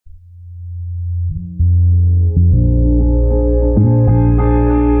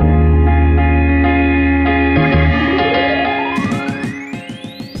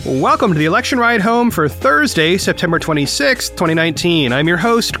Welcome to the Election Ride Home for Thursday, September 26, 2019. I'm your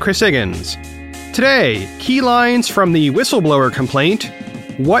host, Chris Higgins. Today, key lines from the whistleblower complaint,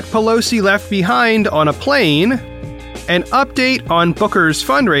 what Pelosi left behind on a plane, an update on Booker's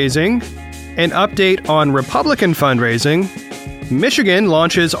fundraising, an update on Republican fundraising, Michigan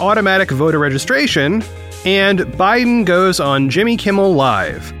launches automatic voter registration, and Biden goes on Jimmy Kimmel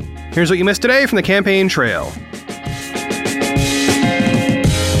Live. Here's what you missed today from the campaign trail.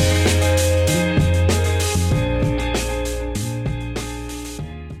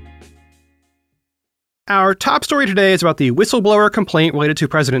 Our top story today is about the whistleblower complaint related to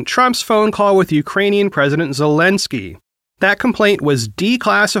President Trump's phone call with Ukrainian President Zelensky. That complaint was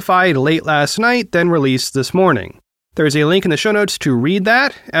declassified late last night, then released this morning. There's a link in the show notes to read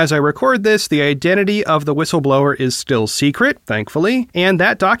that. As I record this, the identity of the whistleblower is still secret, thankfully, and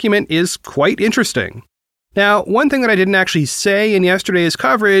that document is quite interesting. Now, one thing that I didn't actually say in yesterday's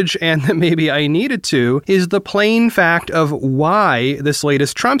coverage, and that maybe I needed to, is the plain fact of why this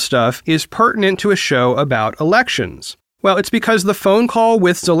latest Trump stuff is pertinent to a show about elections. Well, it's because the phone call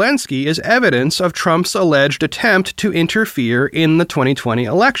with Zelensky is evidence of Trump's alleged attempt to interfere in the 2020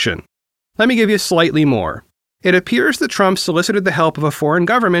 election. Let me give you slightly more. It appears that Trump solicited the help of a foreign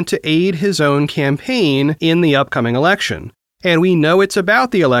government to aid his own campaign in the upcoming election. And we know it's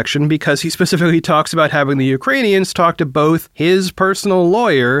about the election because he specifically talks about having the Ukrainians talk to both his personal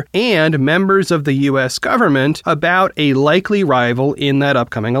lawyer and members of the U.S. government about a likely rival in that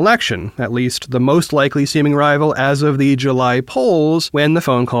upcoming election, at least the most likely seeming rival as of the July polls when the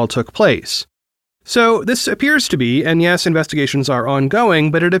phone call took place. So this appears to be, and yes, investigations are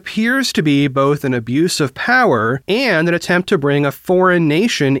ongoing, but it appears to be both an abuse of power and an attempt to bring a foreign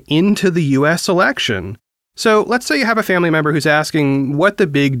nation into the U.S. election. So let's say you have a family member who's asking what the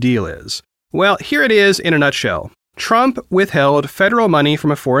big deal is. Well, here it is in a nutshell. Trump withheld federal money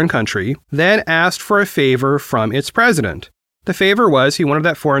from a foreign country, then asked for a favor from its president. The favor was he wanted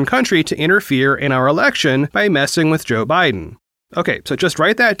that foreign country to interfere in our election by messing with Joe Biden. Okay, so just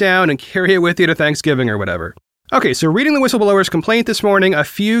write that down and carry it with you to Thanksgiving or whatever. Okay, so reading the whistleblower's complaint this morning, a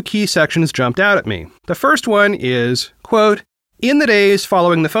few key sections jumped out at me. The first one is, quote, in the days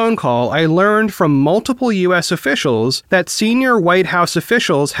following the phone call, I learned from multiple U.S. officials that senior White House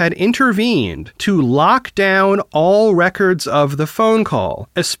officials had intervened to lock down all records of the phone call,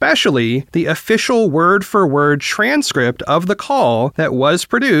 especially the official word-for-word transcript of the call that was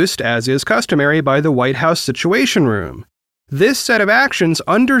produced, as is customary, by the White House Situation Room. This set of actions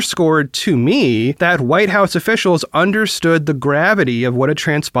underscored to me that White House officials understood the gravity of what had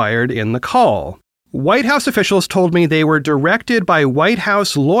transpired in the call. White House officials told me they were directed by White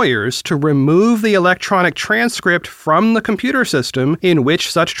House lawyers to remove the electronic transcript from the computer system in which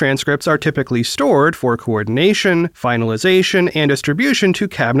such transcripts are typically stored for coordination, finalization, and distribution to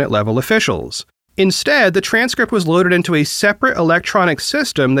cabinet-level officials. Instead, the transcript was loaded into a separate electronic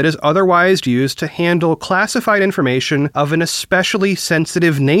system that is otherwise used to handle classified information of an especially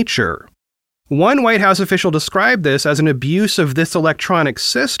sensitive nature. One White House official described this as an abuse of this electronic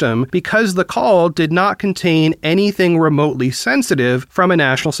system because the call did not contain anything remotely sensitive from a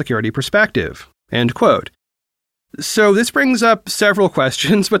national security perspective. End quote. So this brings up several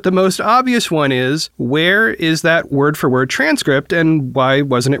questions, but the most obvious one is, where is that word-for-word transcript and why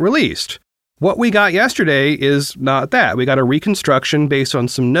wasn't it released? What we got yesterday is not that. We got a reconstruction based on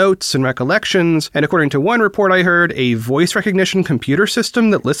some notes and recollections, and according to one report I heard, a voice recognition computer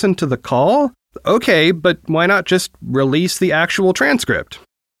system that listened to the call? Okay, but why not just release the actual transcript?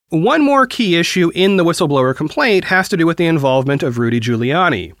 One more key issue in the whistleblower complaint has to do with the involvement of Rudy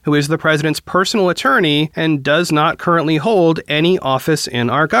Giuliani, who is the president's personal attorney and does not currently hold any office in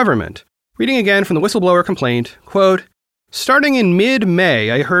our government. Reading again from the whistleblower complaint, quote, starting in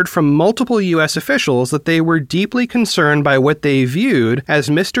mid-May, I heard from multiple U.S. officials that they were deeply concerned by what they viewed as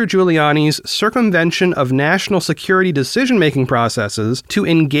Mr. Giuliani's circumvention of national security decision-making processes to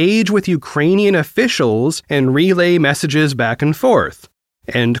engage with Ukrainian officials and relay messages back and forth.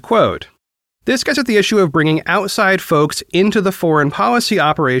 End quote. This gets at the issue of bringing outside folks into the foreign policy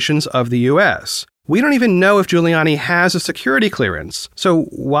operations of the U.S. We don't even know if Giuliani has a security clearance, so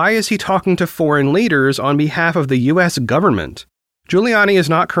why is he talking to foreign leaders on behalf of the U.S. government? Giuliani is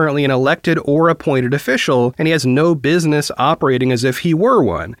not currently an elected or appointed official, and he has no business operating as if he were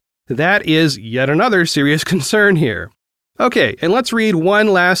one. That is yet another serious concern here. Okay, and let's read one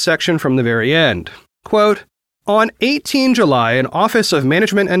last section from the very end. Quote, on 18 July, an Office of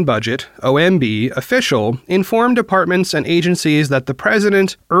Management and Budget, OMB, official informed departments and agencies that the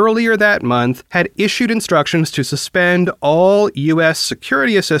president, earlier that month, had issued instructions to suspend all U.S.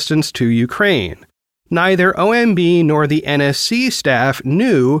 security assistance to Ukraine. Neither OMB nor the NSC staff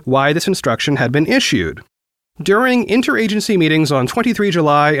knew why this instruction had been issued. During interagency meetings on 23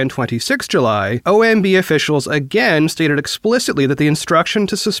 July and 26 July, OMB officials again stated explicitly that the instruction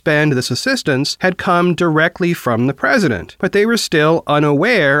to suspend this assistance had come directly from the president, but they were still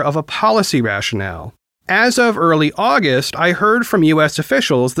unaware of a policy rationale. As of early August, I heard from U.S.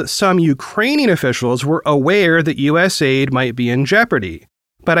 officials that some Ukrainian officials were aware that U.S. aid might be in jeopardy,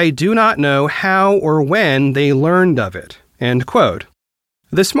 but I do not know how or when they learned of it." End quote.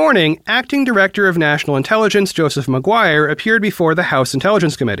 This morning, Acting Director of National Intelligence Joseph Maguire appeared before the House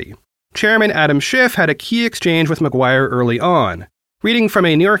Intelligence Committee. Chairman Adam Schiff had a key exchange with Maguire early on. Reading from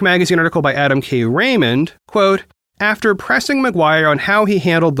a New York Magazine article by Adam K. Raymond, quote, "After pressing Maguire on how he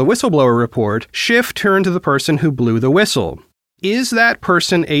handled the whistleblower report, Schiff turned to the person who blew the whistle. Is that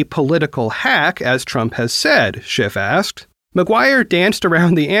person a political hack, as Trump has said?" Schiff asked. Maguire danced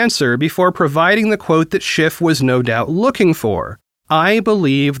around the answer before providing the quote that Schiff was no doubt looking for. "I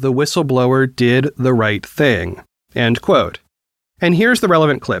believe the whistleblower did the right thing." End quote. And here's the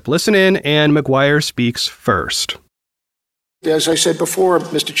relevant clip. Listen in, and Maguire speaks first. As I said before,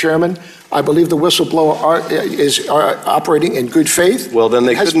 Mr. Chairman, I believe the whistleblower is operating in good faith. Well, then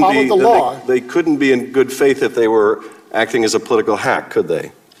they couldn't be. The law. They couldn't be in good faith if they were acting as a political hack, could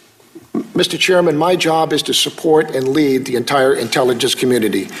they? Mr. Chairman, my job is to support and lead the entire intelligence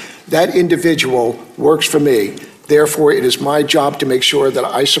community. That individual works for me. Therefore, it is my job to make sure that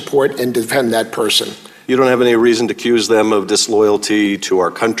I support and defend that person. You don't have any reason to accuse them of disloyalty to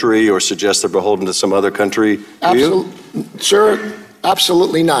our country or suggest they're beholden to some other country, do you? Sir,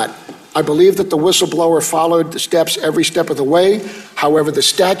 absolutely not. I believe that the whistleblower followed the steps every step of the way. However, the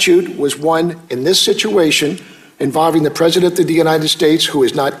statute was one in this situation involving the President of the United States, who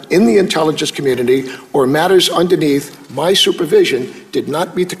is not in the intelligence community, or matters underneath my supervision, did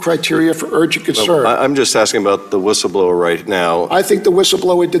not meet the criteria for urgent concern. Well, I'm just asking about the whistleblower right now. I think the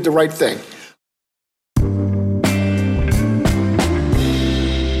whistleblower did the right thing.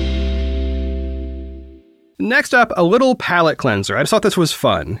 Next up, a little palate cleanser. I just thought this was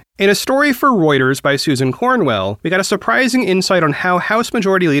fun. In a story for Reuters by Susan Cornwell, we got a surprising insight on how House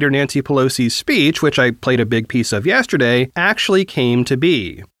Majority Leader Nancy Pelosi's speech, which I played a big piece of yesterday, actually came to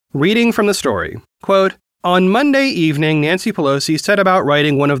be. Reading from the story, quote, "On Monday evening, Nancy Pelosi set about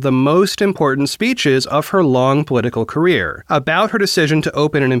writing one of the most important speeches of her long political career, about her decision to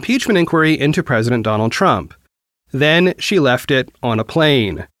open an impeachment inquiry into President Donald Trump. Then she left it on a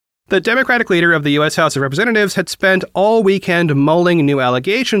plane. The Democratic leader of the U.S. House of Representatives had spent all weekend mulling new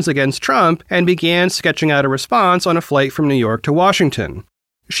allegations against Trump and began sketching out a response on a flight from New York to Washington.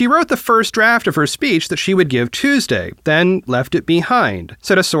 She wrote the first draft of her speech that she would give Tuesday, then left it behind,"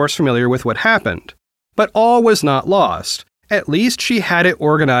 said a source familiar with what happened. "But all was not lost. At least she had it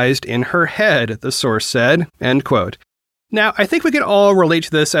organized in her head," the source said, end quote. Now, I think we can all relate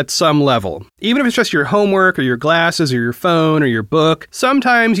to this at some level. Even if it's just your homework or your glasses or your phone or your book,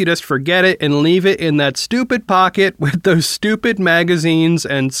 sometimes you just forget it and leave it in that stupid pocket with those stupid magazines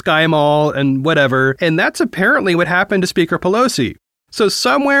and Sky Mall and whatever, and that's apparently what happened to Speaker Pelosi. So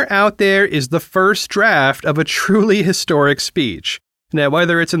somewhere out there is the first draft of a truly historic speech. Now,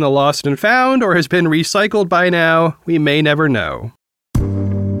 whether it's in the lost and found or has been recycled by now, we may never know.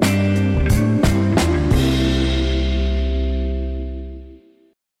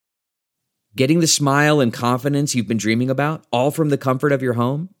 Getting the smile and confidence you've been dreaming about, all from the comfort of your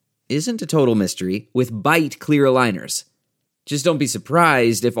home, isn't a total mystery with Byte clear aligners. Just don't be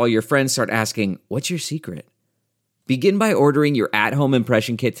surprised if all your friends start asking, "What's your secret?" Begin by ordering your at-home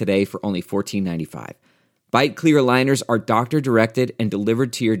impression kit today for only $14.95. Byte clear aligners are doctor-directed and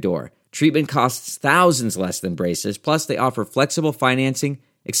delivered to your door. Treatment costs thousands less than braces, plus they offer flexible financing,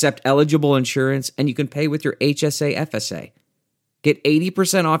 accept eligible insurance, and you can pay with your HSA FSA. Get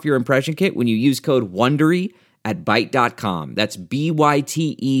 80% off your impression kit when you use code WONDERY at Byte.com. That's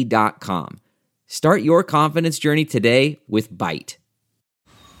BYTE.com. Start your confidence journey today with Byte.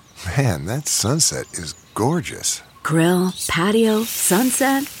 Man, that sunset is gorgeous. Grill, patio,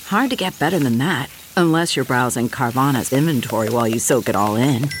 sunset. Hard to get better than that. Unless you're browsing Carvana's inventory while you soak it all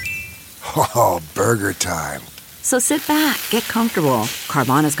in. Oh, burger time. So sit back, get comfortable.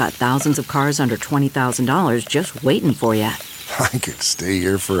 Carvana's got thousands of cars under $20,000 just waiting for you. I could stay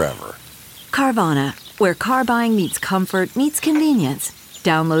here forever. Carvana, where car buying meets comfort, meets convenience.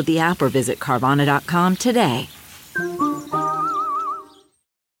 Download the app or visit Carvana.com today.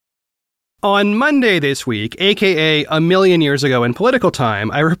 On Monday this week, aka a million years ago in political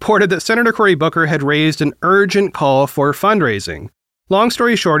time, I reported that Senator Cory Booker had raised an urgent call for fundraising. Long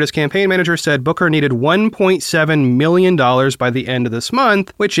story short, his campaign manager said Booker needed $1.7 million by the end of this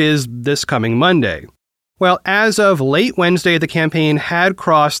month, which is this coming Monday. Well, as of late Wednesday, the campaign had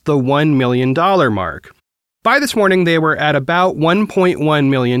crossed the $1 million mark. By this morning, they were at about $1.1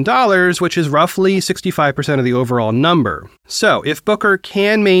 million, which is roughly 65% of the overall number. So, if Booker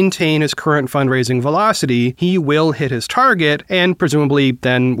can maintain his current fundraising velocity, he will hit his target and presumably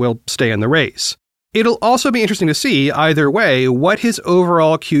then will stay in the race. It'll also be interesting to see, either way, what his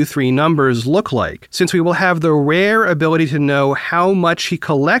overall Q3 numbers look like, since we will have the rare ability to know how much he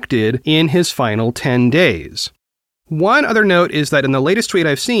collected in his final 10 days. One other note is that in the latest tweet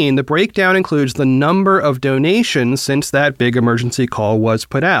I've seen, the breakdown includes the number of donations since that big emergency call was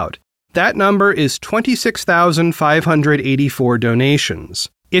put out. That number is 26,584 donations.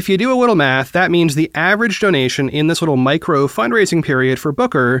 If you do a little math, that means the average donation in this little micro fundraising period for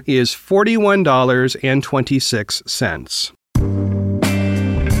Booker is $41.26.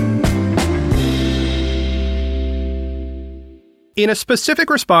 In a specific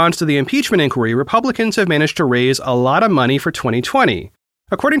response to the impeachment inquiry, Republicans have managed to raise a lot of money for 2020.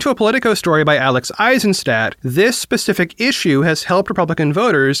 According to a Politico story by Alex Eisenstadt, this specific issue has helped Republican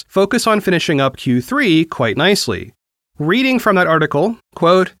voters focus on finishing up Q3 quite nicely. Reading from that article,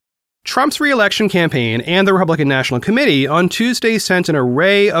 quote, Trump's re-election campaign and the Republican National Committee on Tuesday sent an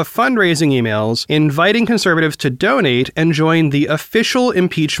array of fundraising emails inviting conservatives to donate and join the Official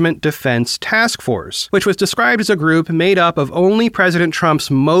Impeachment Defense Task Force, which was described as a group made up of only President Trump's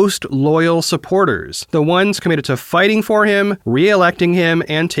most loyal supporters, the ones committed to fighting for him, re-electing him,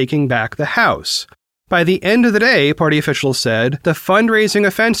 and taking back the House. By the end of the day, party officials said, the fundraising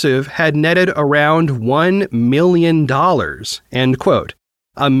offensive had netted around $1 million, end quote.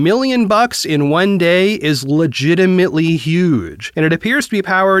 $1 million in one day is legitimately huge, and it appears to be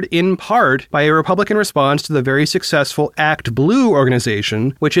powered in part by a Republican response to the very successful Act Blue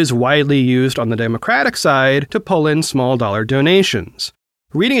organization, which is widely used on the Democratic side to pull in small dollar donations.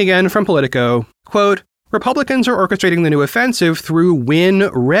 Reading again from Politico, quote, Republicans are orchestrating the new offensive through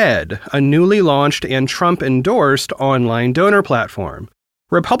WinRed, a newly launched and Trump-endorsed online donor platform.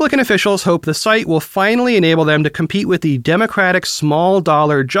 Republican officials hope the site will finally enable them to compete with the Democratic small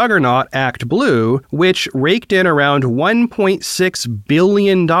dollar juggernaut Act Blue, which raked in around $1.6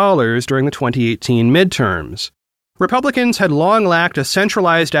 billion during the 2018 midterms. Republicans had long lacked a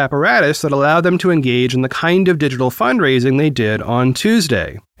centralized apparatus that allowed them to engage in the kind of digital fundraising they did on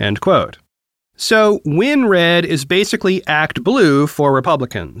Tuesday, end quote. So, WinRed is basically Act Blue for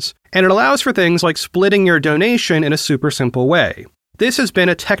Republicans, and it allows for things like splitting your donation in a super simple way. This has been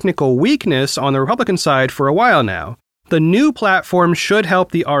a technical weakness on the Republican side for a while now. The new platform should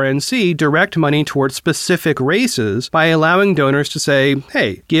help the RNC direct money towards specific races by allowing donors to say,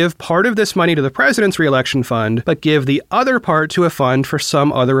 hey, give part of this money to the president's re-election fund, but give the other part to a fund for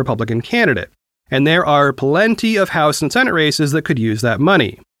some other Republican candidate. And there are plenty of House and Senate races that could use that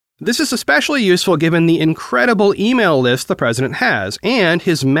money. This is especially useful given the incredible email list the president has and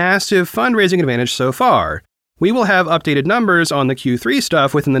his massive fundraising advantage so far. We will have updated numbers on the Q3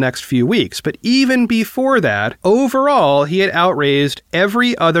 stuff within the next few weeks, but even before that, overall, he had outraised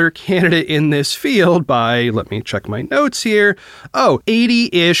every other candidate in this field by, let me check my notes here,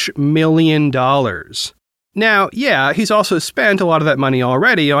 $80-ish million. Now, yeah, he's also spent a lot of that money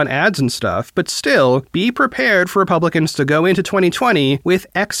already on ads and stuff, but still, be prepared for Republicans to go into 2020 with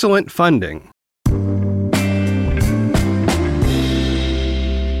excellent funding.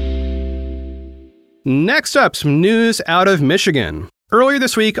 Next up, some news out of Michigan. Earlier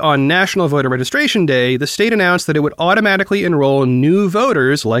this week on National Voter Registration Day, the state announced that it would automatically enroll new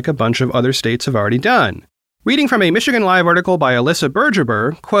voters like a bunch of other states have already done. Reading from a Michigan Live article by Alyssa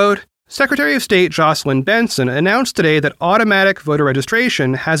Bergeber, quote, Secretary of State Jocelyn Benson announced today that automatic voter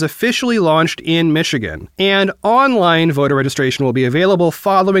registration has officially launched in Michigan, and online voter registration will be available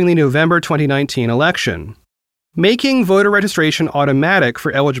following the November 2019 election. Making voter registration automatic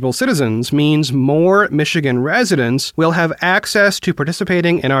for eligible citizens means more Michigan residents will have access to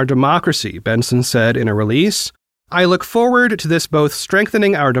participating in our democracy, Benson said in a release. I look forward to this both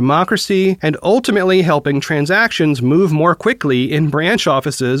strengthening our democracy and ultimately helping transactions move more quickly in branch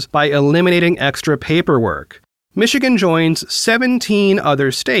offices by eliminating extra paperwork. Michigan joins 17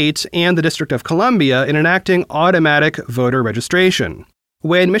 other states and the District of Columbia in enacting automatic voter registration.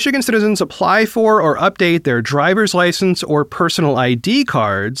 When Michigan citizens apply for or update their driver's license or personal ID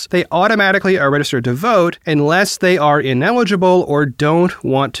cards, they automatically are registered to vote unless they are ineligible or don't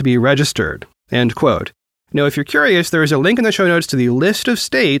want to be registered. End quote. Now, if you're curious, there is a link in the show notes to the list of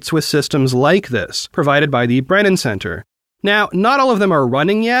states with systems like this, provided by the Brennan Center. Now, not all of them are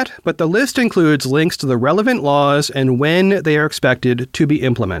running yet, but the list includes links to the relevant laws and when they are expected to be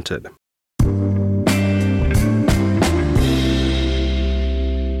implemented.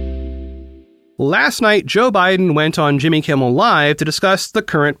 Last night, Joe Biden went on Jimmy Kimmel Live to discuss the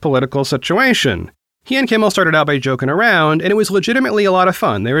current political situation. He and Kimmel started out by joking around, and it was legitimately a lot of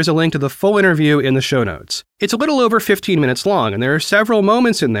fun. There is a link to the full interview in the show notes. It's a little over 15 minutes long, and there are several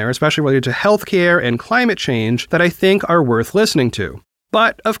moments in there, especially related to healthcare and climate change, that I think are worth listening to.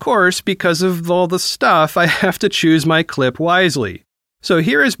 But, of course, because of all the stuff, I have to choose my clip wisely. So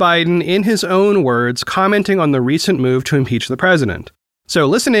here is Biden, in his own words, commenting on the recent move to impeach the president. So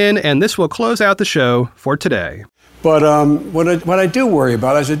listen in, and this will close out the show for today. But what I do worry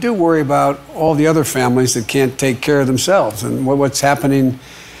about is I do worry about all the other families that can't take care of themselves, and what's happening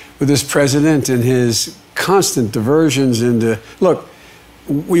with this president and his constant diversions into, look,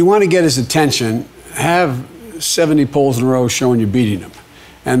 we want to get his attention, have 70 polls in a row showing you beating him.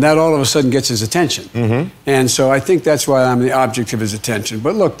 And that all of a sudden gets his attention. Mm-hmm. And so I think that's why I'm the object of his attention.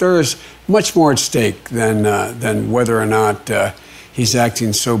 But look, there is much more at stake than whether or not he's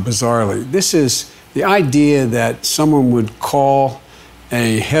acting so bizarrely. This is the idea that someone would call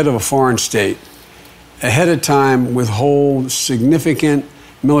a head of a foreign state ahead of time, withhold significant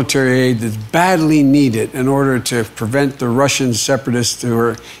military aid that's badly needed in order to prevent the Russian separatists who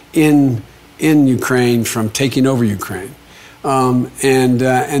are in Ukraine from taking over Ukraine. And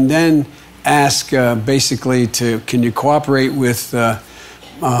then ask basically can you cooperate with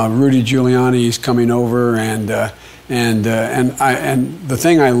Rudy Giuliani? He's coming over, and the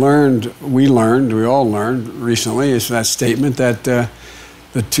thing we all learned recently is that statement that the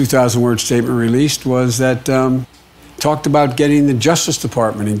 2,000-word statement released was that talked about getting the Justice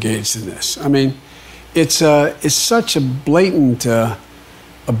Department engaged in this. I mean, it's such a blatant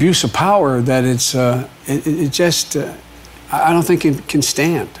abuse of power that it just. I don't think it can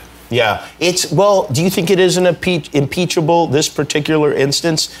stand. Yeah. Do you think it is an impeachable, this particular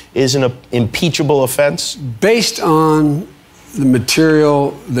instance is an impeachable offense? Based on the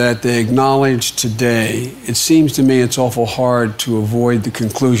material that they acknowledge today, it seems to me it's awful hard to avoid the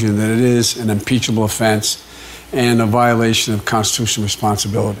conclusion that it is an impeachable offense and a violation of constitutional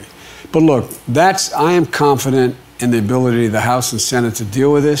responsibility. But look, I am confident in the ability of the House and Senate to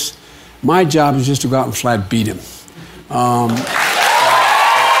deal with this. My job is just to go out and flat beat him.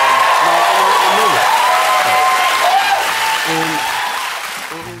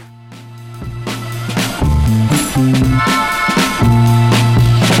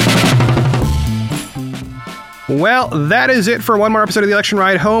 Well, that is it for one more episode of The Election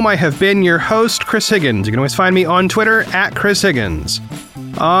Ride Home. I have been your host, Chris Higgins. You can always find me on Twitter @ChrisHiggins.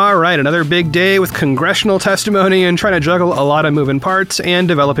 All right, another big day with congressional testimony and trying to juggle a lot of moving parts and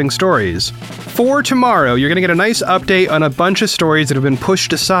developing stories. For tomorrow, you're going to get a nice update on a bunch of stories that have been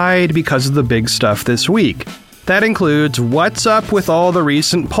pushed aside because of the big stuff this week. That includes what's up with all the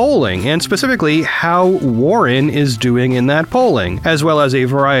recent polling, and specifically how Warren is doing in that polling, as well as a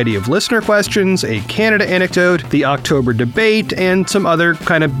variety of listener questions, a Canada anecdote, the October debate, and some other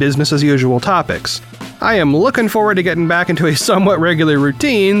kind of business-as-usual topics. I am looking forward to getting back into a somewhat regular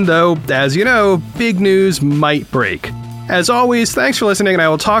routine, though, as you know, big news might break. As always, thanks for listening, and I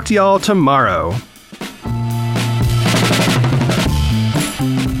will talk to y'all tomorrow.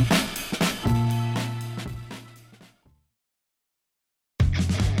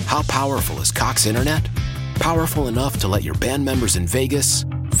 How powerful is Cox Internet? Powerful enough to let your band members in Vegas,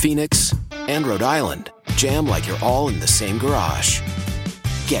 Phoenix, and Rhode Island jam like you're all in the same garage.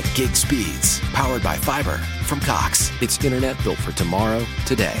 Get gig speeds powered by fiber from Cox. It's internet built for tomorrow,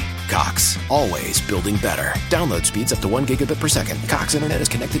 today. Cox, always building better. Download speeds up to 1 gigabit per second. Cox Internet is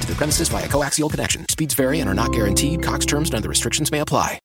connected to the premises via coaxial connection. Speeds vary and are not guaranteed. Cox terms and other restrictions may apply.